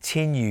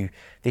continue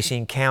this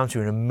encounter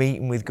and a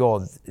meeting with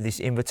God, this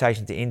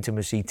invitation to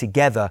intimacy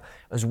together,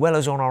 as well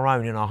as on our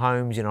own, in our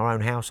homes, in our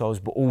own households,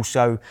 but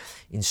also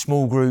in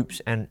small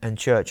groups and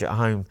church at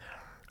home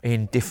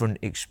in different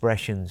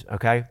expressions,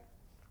 okay?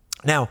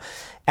 Now,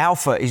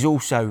 Alpha is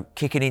also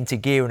kicking into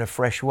gear in a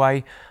fresh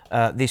way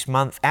this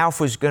month.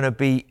 Alpha is going to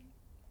be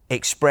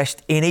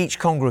expressed in each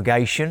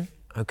congregation,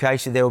 okay?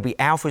 So there will be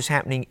Alphas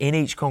happening in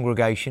each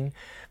congregation,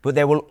 but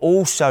there will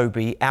also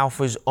be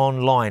Alphas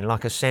online,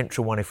 like a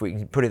central one, if we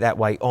can put it that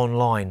way,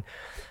 online.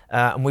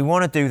 And we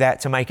want to do that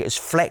to make it as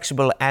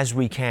flexible as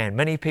we can.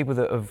 Many people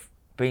that have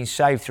been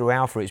saved through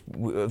Alpha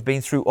have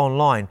been through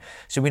online.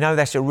 So we know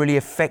that's a really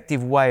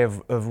effective way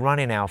of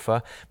running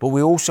Alpha, but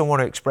we also want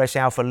to express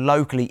Alpha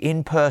locally,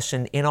 in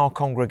person, in our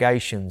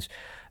congregations.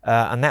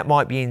 And that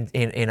might be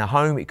in a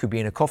home, it could be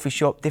in a coffee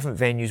shop, different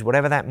venues,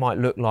 whatever that might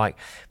look like.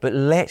 But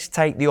let's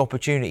take the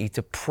opportunity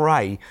to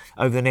pray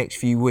over the next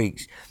few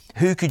weeks.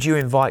 Who could you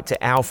invite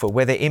to Alpha,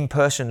 whether in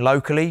person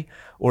locally,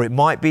 or it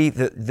might be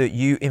that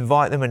you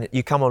invite them and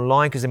you come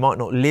online because they might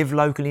not live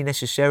locally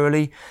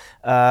necessarily,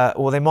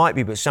 or they might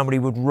be, but somebody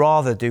would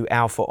rather do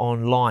Alpha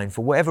online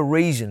for whatever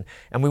reason.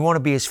 And we want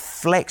to be as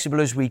flexible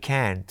as we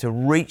can to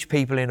reach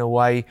people in a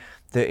way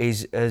that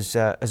is as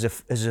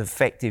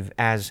effective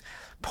as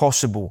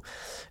possible.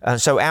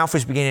 So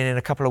Alpha's beginning in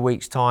a couple of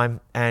weeks' time,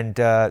 and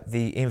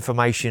the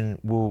information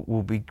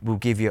we'll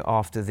give you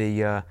after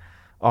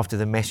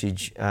the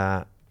message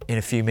in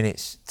a few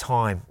minutes'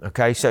 time.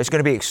 Okay, so it's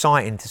going to be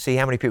exciting to see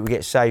how many people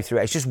get saved through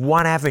it. It's just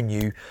one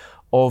avenue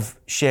of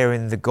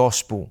sharing the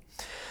gospel.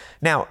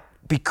 Now,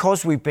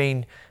 because we've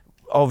been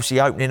obviously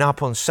opening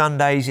up on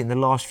Sundays in the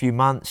last few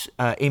months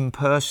in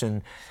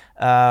person,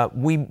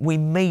 we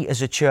meet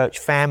as a church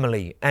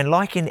family. And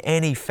like in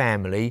any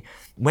family,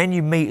 when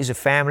you meet as a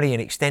family, an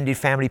extended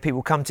family,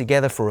 people come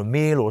together for a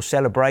meal or a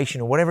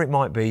celebration or whatever it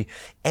might be,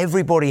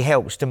 everybody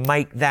helps to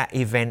make that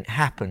event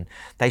happen.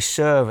 They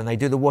serve and they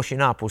do the washing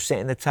up or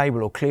setting the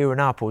table or clearing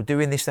up or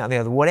doing this, that, and the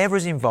other.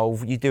 Whatever's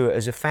involved, you do it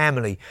as a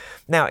family.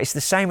 Now, it's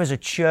the same as a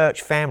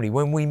church family.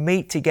 When we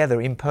meet together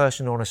in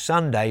person on a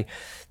Sunday,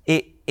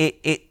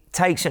 it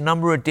takes a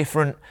number of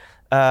different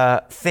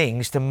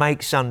things to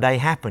make Sunday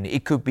happen.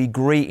 It could be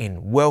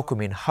greeting,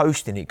 welcoming,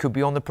 hosting. It could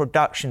be on the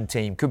production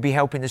team. Could be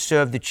helping to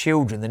serve the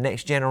children, the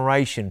next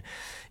generation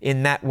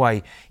in that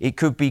way. It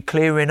could be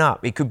clearing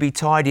up. It could be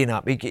tidying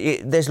up.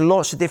 There's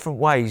lots of different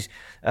ways,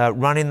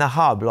 running the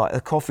hub like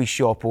a coffee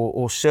shop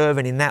or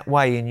serving in that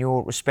way in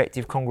your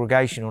respective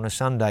congregation on a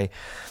Sunday.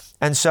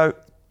 And so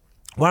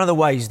one of the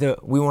ways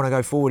that we want to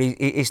go forward is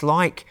it's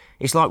like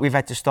we've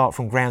had to start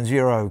from ground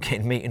zero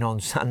getting meeting on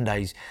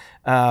Sundays.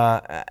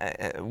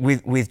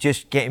 With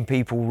just getting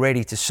people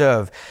ready to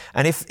serve.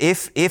 And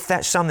if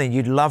that's something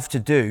you'd love to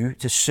do,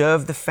 to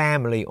serve the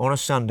family on a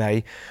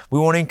Sunday, we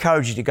want to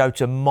encourage you to go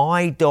to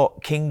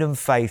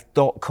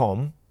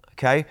my.kingdomfaith.com.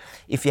 Okay,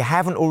 if you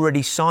haven't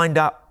already signed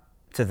up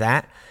to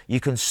that, you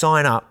can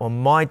sign up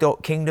on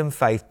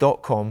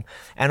my.kingdomfaith.com,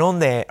 and on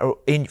there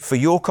for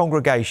your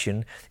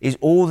congregation is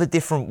all the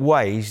different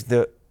ways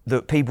that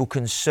people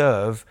can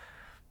serve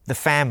the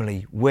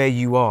family where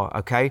you are,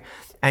 okay?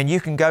 And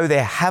you can go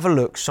there, have a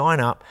look, sign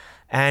up,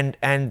 and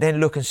then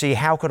look and see,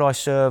 how could I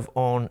serve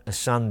on a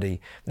Sunday?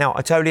 Now,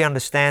 I totally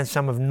understand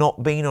some have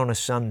not been on a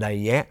Sunday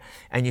yet,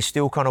 and you're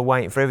still kind of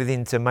waiting for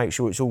everything to make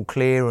sure it's all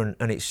clear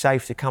and it's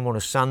safe to come on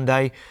a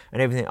Sunday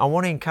and everything. I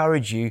want to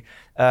encourage you,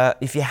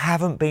 if you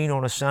haven't been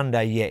on a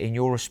Sunday yet in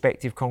your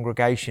respective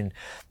congregation,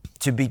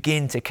 to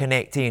begin to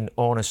connect in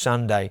on a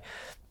Sunday.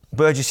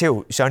 Burgess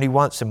Hill, it's only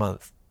once a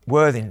month.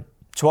 Worthing,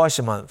 twice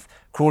a month.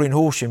 Crawley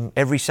Horsham,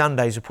 every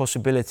Sunday is a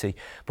possibility.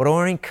 But I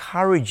want to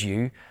encourage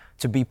you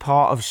to be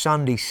part of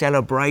Sunday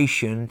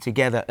celebration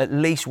together at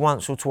least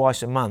once or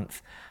twice a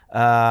month,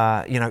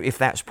 if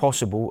that's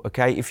possible,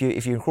 okay? If you're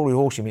in Crawley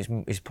Horsham,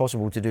 it's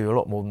possible to do a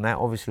lot more than that,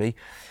 obviously.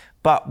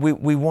 But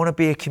we want to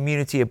be a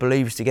community of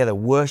believers together,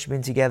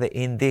 worshiping together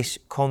in this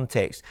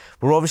context.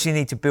 We obviously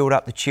need to build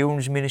up the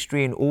children's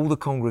ministry in all the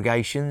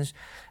congregations,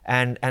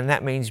 and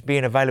that means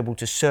being available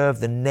to serve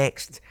the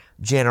next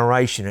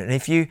generation. And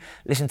if you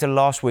listen to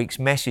last week's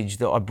message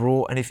that I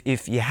brought, and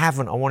if you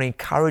haven't, I want to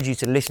encourage you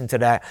to listen to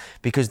that,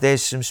 because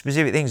there's some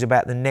specific things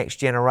about the next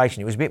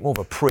generation. It was a bit more of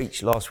a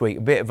preach last week,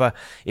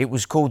 it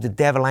was called "The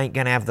Devil Ain't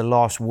Gonna Have the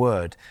Last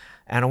Word."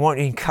 And I want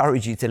to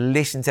encourage you to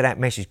listen to that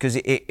message, because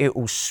it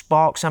will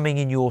spark something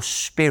in your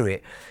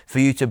spirit for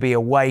you to be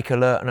awake,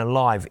 alert and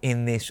alive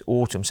in this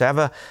autumn. So have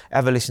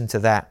a listen to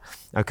that,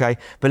 okay?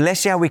 But let's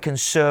see how we can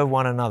serve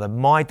one another.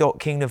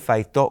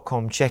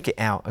 my.kingdomfaith.com, check it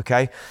out,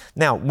 okay?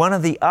 Now, one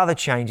of the other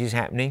changes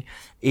happening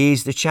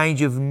is the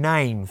change of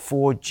name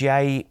for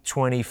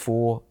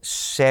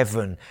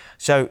J24/7.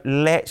 So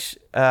let's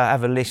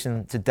have a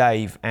listen to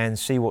Dave and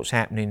see what's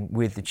happening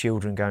with the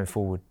children going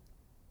forward.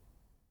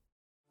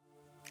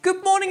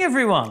 Good morning,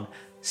 everyone.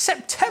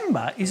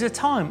 September is a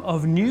time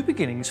of new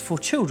beginnings for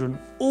children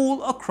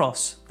all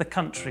across the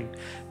country.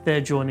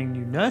 They're joining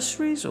new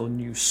nurseries or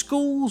new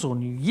schools or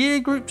new year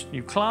groups,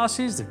 new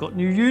classes. They've got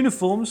new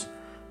uniforms.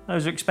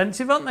 Those are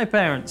expensive, aren't they,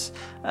 parents?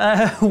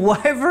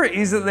 Whatever it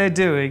is that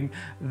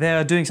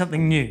they're doing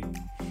something new.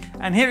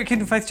 And here at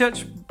Kingdom Faith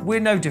Church,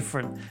 we're no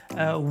different.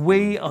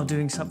 We are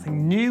doing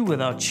something new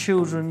with our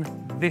children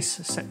this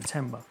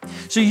September.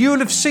 So you'll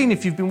have seen,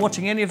 if you've been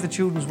watching any of the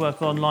children's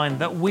work online,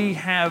 that we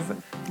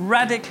have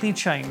radically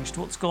changed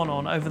what's gone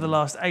on over the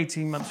last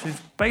 18 months.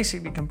 We've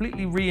basically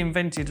completely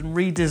reinvented and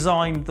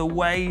redesigned the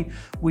way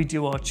we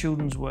do our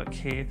children's work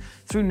here,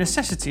 through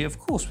necessity, of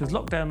course, with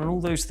lockdown and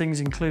all those things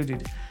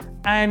included.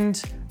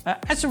 And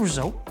as a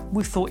result,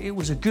 we thought it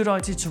was a good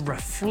idea to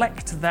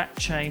reflect that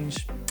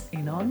change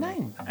in our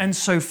name. And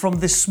so from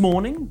this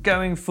morning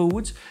going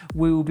forwards,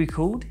 we will be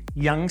called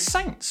Young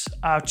Saints.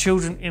 Our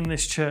children in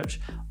this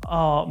church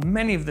are,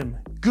 many of them,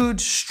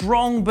 good,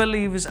 strong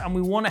believers, and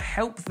we want to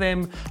help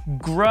them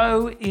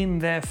grow in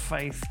their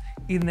faith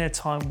in their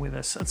time with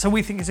us. And so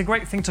we think it's a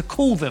great thing to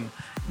call them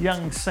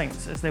Young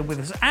Saints as they're with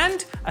us.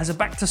 And as a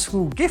back to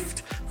school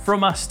gift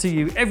from us to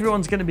you,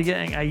 everyone's going to be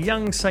getting a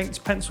Young Saints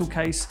pencil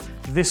case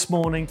this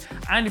morning.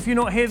 And if you're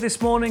not here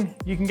this morning,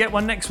 you can get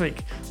one next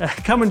week.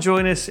 Come and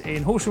join us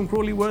in Horsham,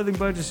 Crawley, Worthing,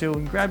 Burgess Hill,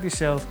 and grab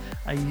yourself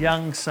a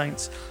Young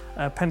Saints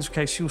pencil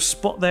case. You'll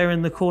spot there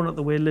in the corner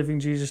that we're Living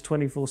Jesus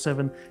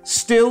 24/7.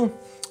 Still,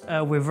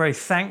 we're very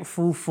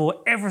thankful for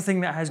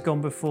everything that has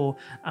gone before,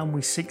 and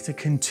we seek to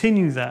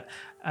continue that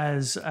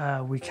as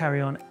we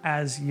carry on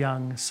as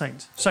young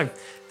saints. So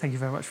thank you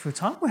very much for your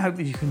time. We hope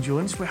that you can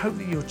join us. We hope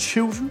that your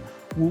children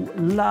will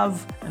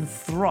love and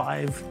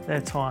thrive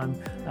their time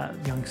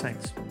young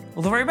saints.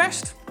 All the very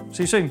best.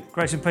 See you soon.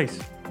 Grace and peace.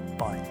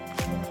 Bye.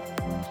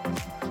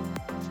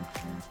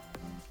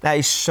 That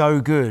is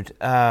so good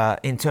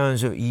in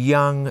terms of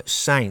young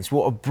saints.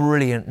 What a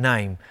brilliant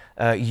name.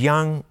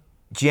 Young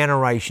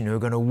generation who are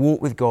going to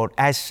walk with God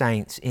as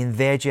saints in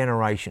their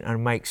generation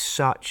and make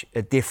such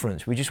a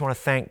difference. We just want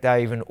to thank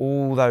Dave and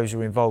all those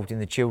who are involved in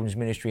the children's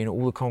ministry and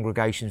all the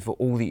congregations for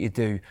all that you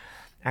do.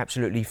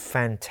 Absolutely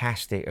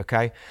fantastic,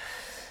 okay?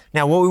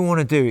 Now, what we want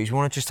to do is we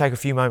want to just take a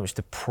few moments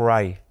to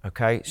pray,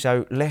 okay?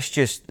 So let's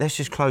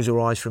just close our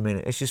eyes for a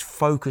minute. Let's just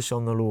focus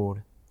on the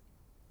Lord.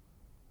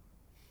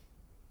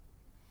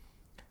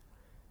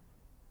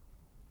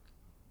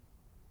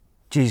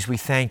 Jesus, we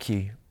thank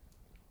you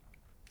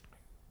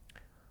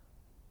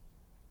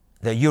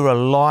that you're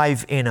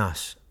alive in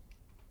us.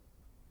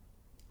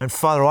 And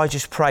Father, I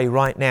just pray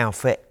right now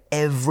for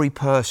every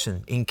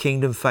person in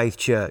Kingdom Faith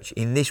Church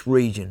in this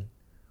region,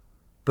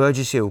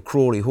 Burgess Hill,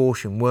 Crawley,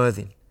 Horsham,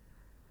 Worthing,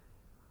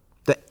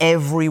 that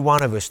every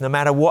one of us, no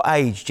matter what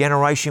age,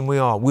 generation we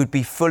are, would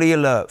be fully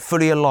alert,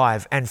 fully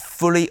alive, and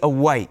fully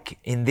awake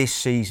in this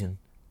season.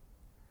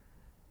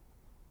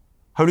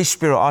 Holy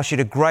Spirit, I ask you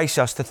to grace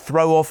us to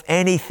throw off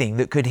anything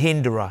that could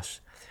hinder us,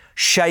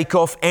 shake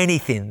off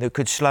anything that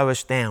could slow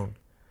us down,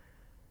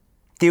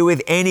 deal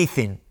with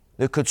anything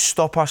that could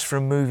stop us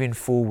from moving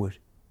forward.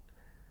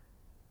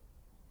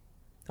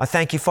 I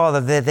thank you,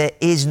 Father, that there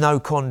is no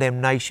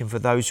condemnation for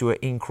those who are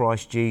in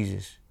Christ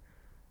Jesus.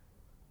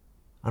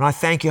 And I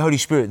thank you, Holy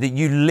Spirit, that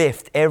you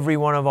lift every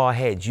one of our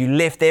heads, you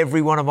lift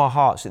every one of our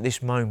hearts at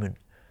this moment.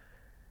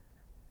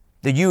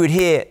 That you would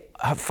hear,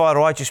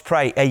 Father, I just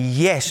pray a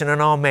yes and an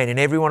amen in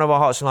every one of our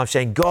hearts and lives,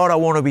 saying, God, I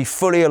want to be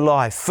fully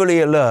alive, fully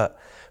alert,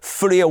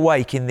 fully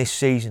awake in this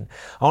season.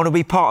 I want to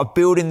be part of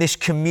building this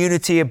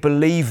community of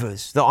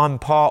believers that I'm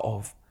part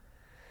of.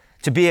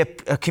 To be a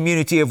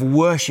community of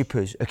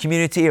worshippers, a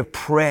community of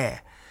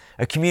prayer,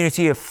 a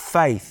community of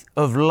faith,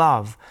 of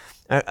love,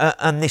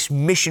 and this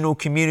missional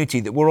community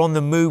that we're on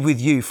the move with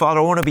you. Father,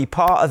 I want to be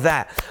part of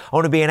that. I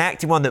want to be an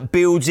active one that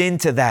builds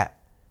into that.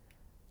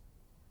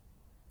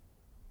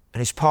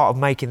 And it's part of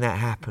making that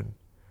happen.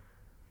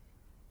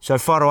 So,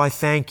 Father, I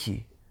thank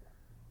you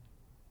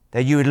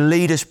that you would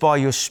lead us by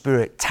your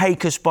Spirit,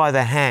 take us by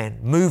the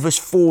hand, move us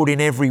forward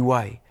in every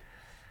way.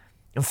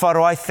 And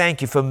Father, I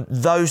thank you for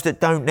those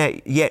that don't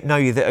yet know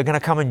you, that are going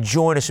to come and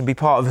join us and be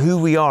part of who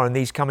we are in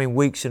these coming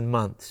weeks and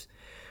months.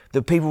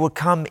 That people would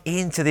come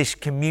into this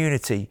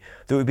community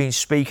that we've been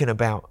speaking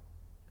about.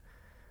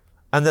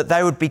 And that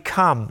they would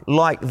become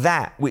like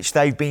that which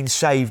they've been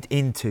saved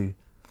into.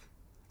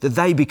 That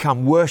they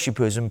become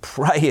worshippers and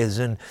prayers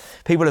and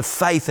people of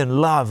faith and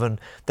love, and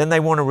then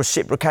they want to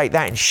reciprocate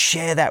that and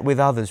share that with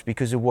others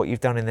because of what you've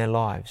done in their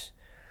lives.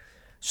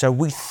 So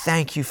we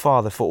thank you,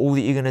 Father, for all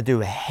that you're going to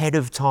do ahead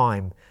of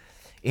time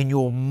in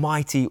your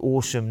mighty,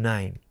 awesome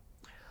name.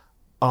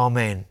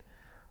 Amen.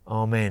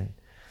 Amen.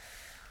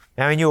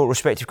 Now, in your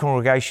respective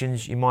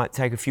congregations, you might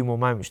take a few more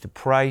moments to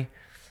pray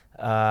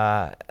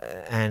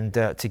and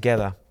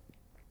together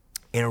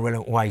in a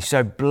relevant way.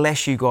 So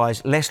bless you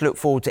guys. Let's look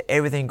forward to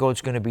everything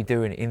God's going to be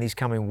doing in these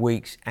coming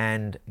weeks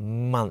and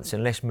months.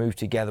 And let's move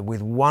together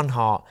with one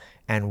heart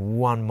and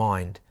one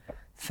mind.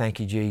 Thank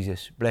you,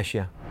 Jesus. Bless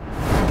you.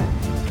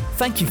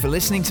 Thank you for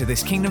listening to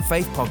this Kingdom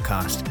Faith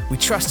podcast. We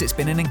trust it's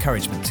been an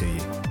encouragement to you.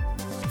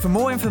 For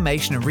more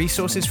information and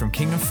resources from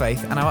Kingdom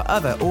Faith and our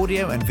other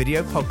audio and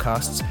video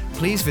podcasts,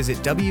 please visit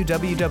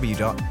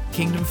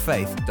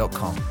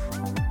www.kingdomfaith.com.